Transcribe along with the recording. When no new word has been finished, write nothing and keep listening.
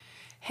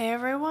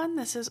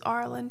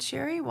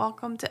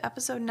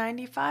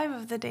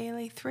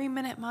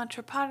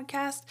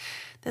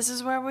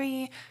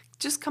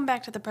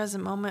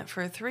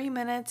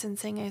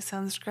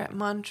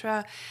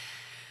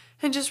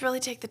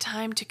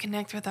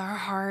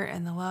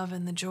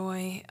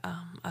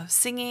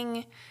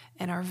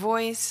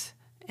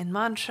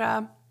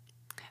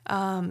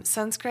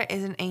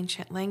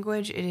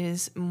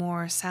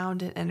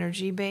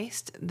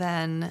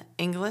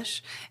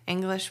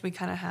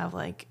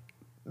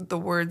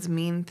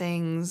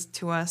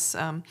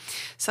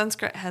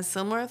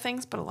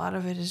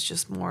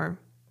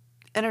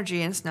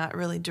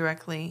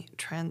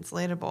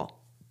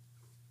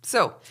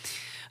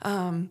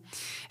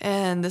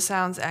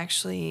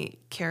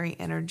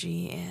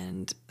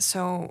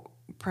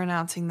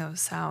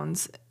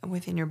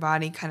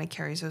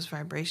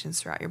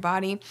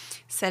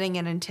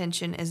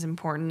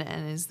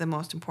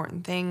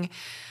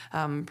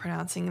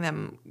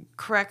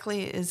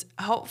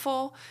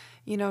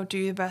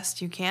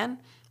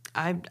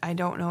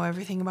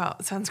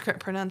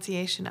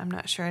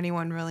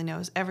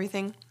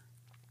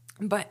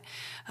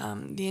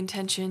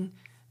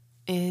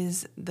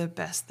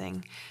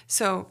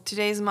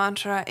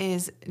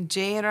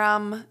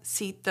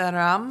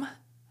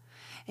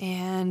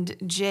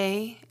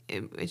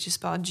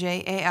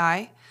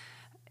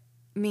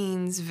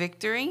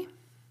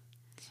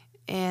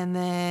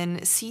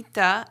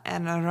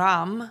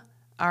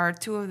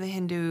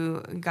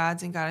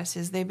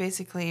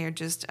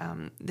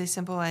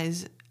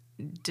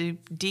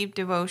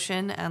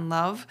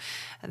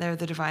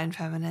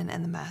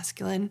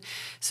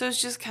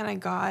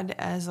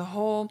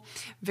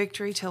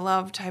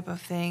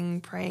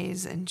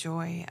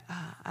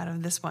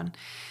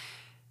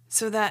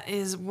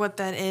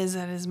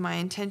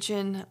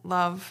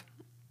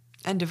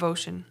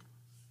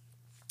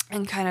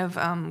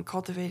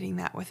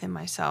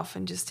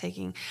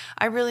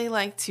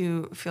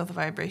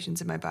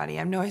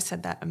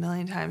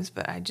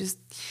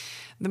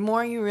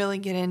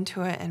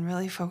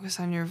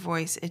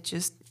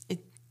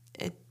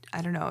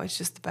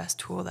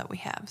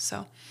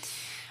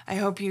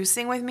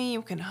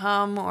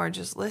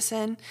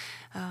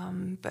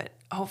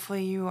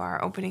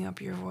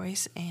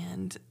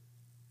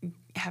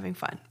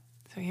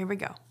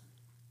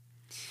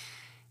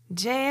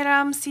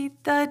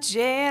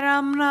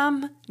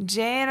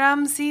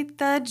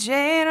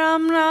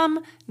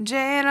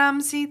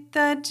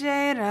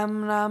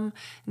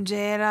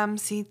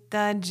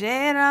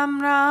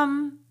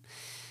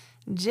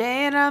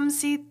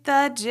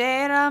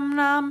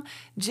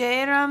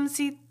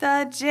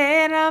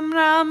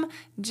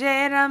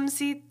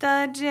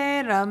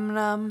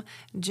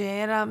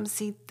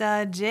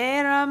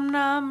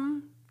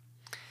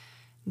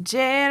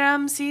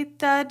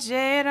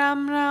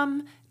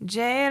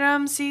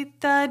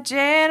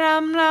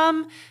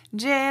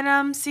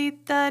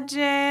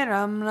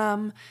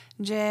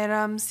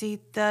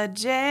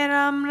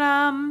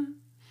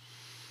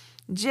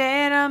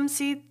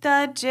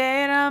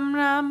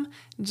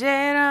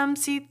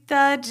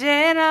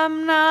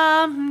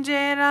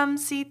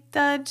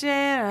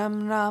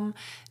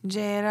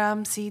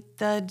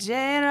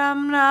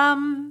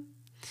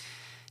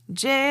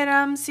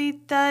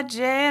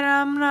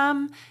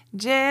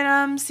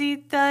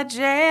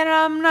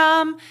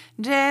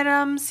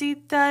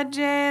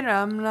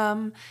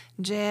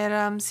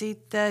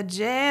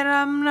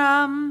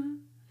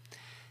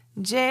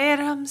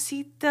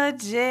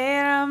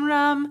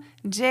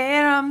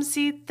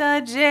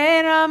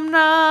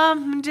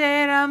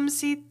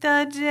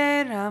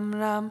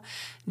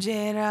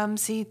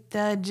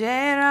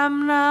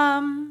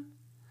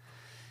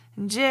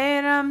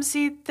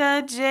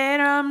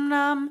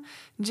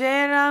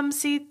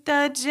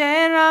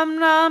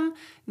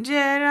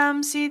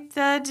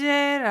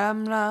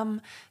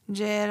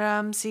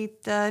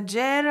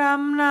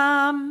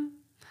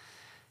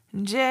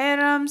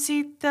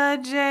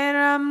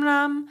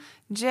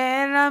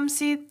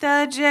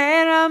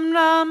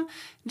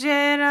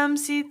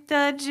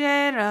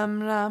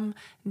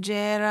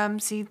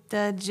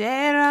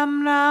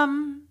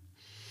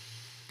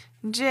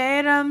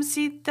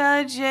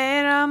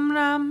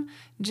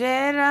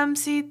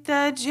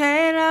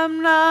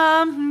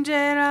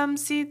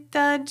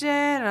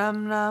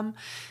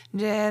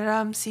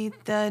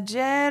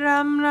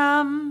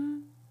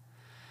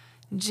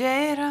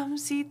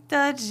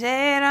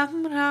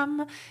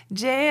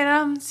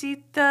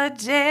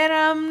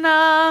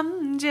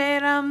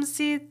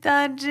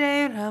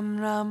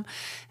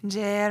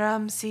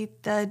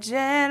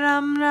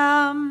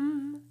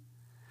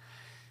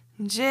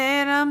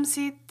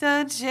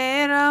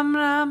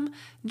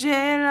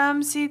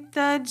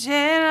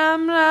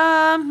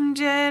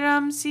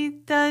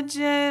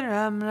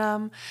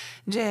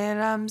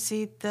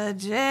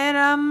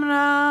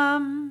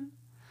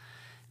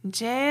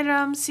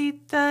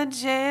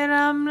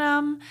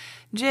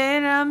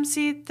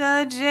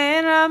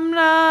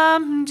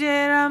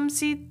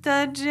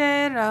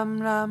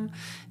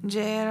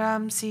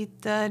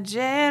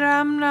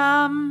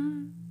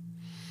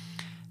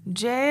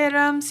Jai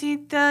Ram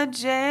Sita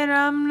Jai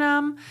Ram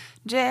Ram,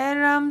 Jai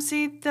Ram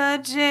Sita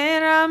Jai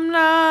Ram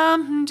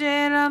Ram,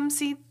 Jai Ram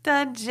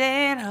Sita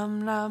Jai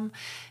Ram Ram,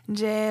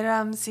 Jai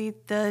Ram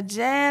Sita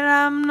Jai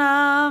Ram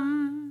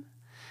Ram.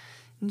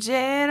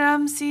 Jai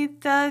Ram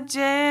Sita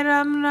Jai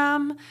Ram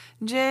Ram,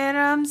 Jai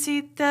Ram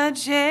Sita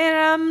Jai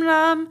Ram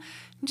Ram,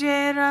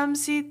 Jai Ram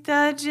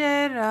Sita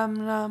Jai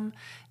Ram Ram,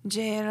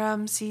 Jai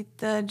Ram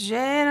Sita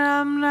Jai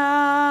Ram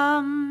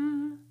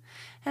Ram.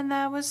 And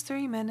that was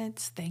 3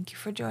 minutes. Thank you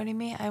for joining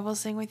me. I will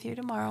sing with you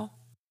tomorrow.